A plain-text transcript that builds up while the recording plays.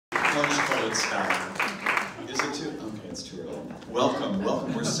Punch-colored style. Is it too? Okay, it's too early. Welcome,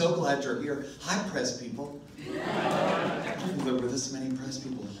 welcome. We're so glad you're here. Hi, press people. I can't believe there were this many press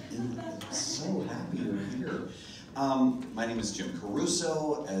people. I'm so happy you're here. My name is Jim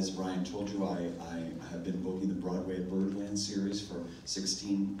Caruso. As Brian told you, I have been booking the Broadway Birdland series for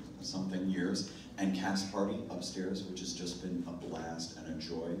 16-something years, and Cast Party upstairs, which has just been a blast and a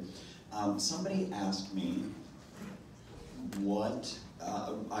joy. Somebody asked me what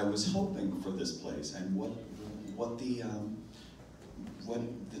I was hoping for this place and what the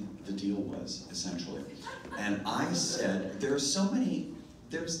deal was, essentially. And I said, there's some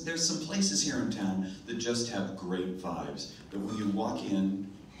places here in town that just have great vibes, that when you walk in,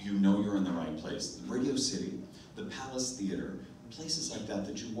 you know you're in the right place. The Radio City, the Palace Theater, places like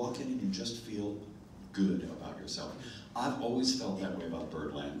that you walk in and you just feel good about yourself. I've always felt that way about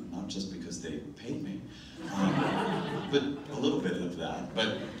Birdland, not just because they paid me, but a little bit of that.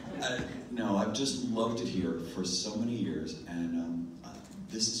 But no, I've just loved it here for so many years, and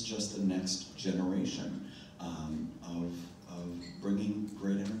this is just the next generation of bringing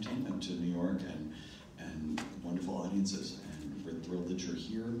great entertainment to New York and wonderful audiences. And we're thrilled that you're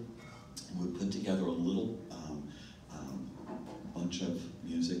here. And we put together a little bunch of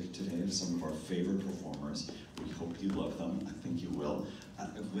music today of some of our favorite performers. We hope you love them. I think you will.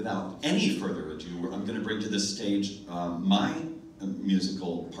 Without any further ado, I'm going to bring to the stage my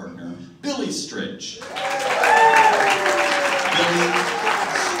musical partner, Billy Stritch. Billy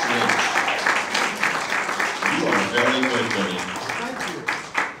Stritch. You are very good, Billy. Thank you.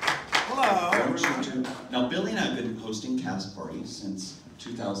 Hello, everyone. Now, Billy and I have been hosting Cast Party since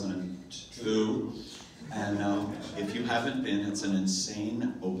 2002. And if you haven't been, it's an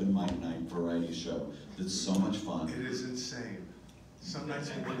insane open mic night variety show that's so much fun. It is insane. Some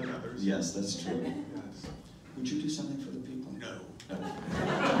nights more than others. Yes, that's true. Yes. Would you do something for the people? No.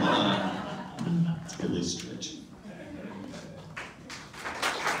 Come on. Billy Stritch.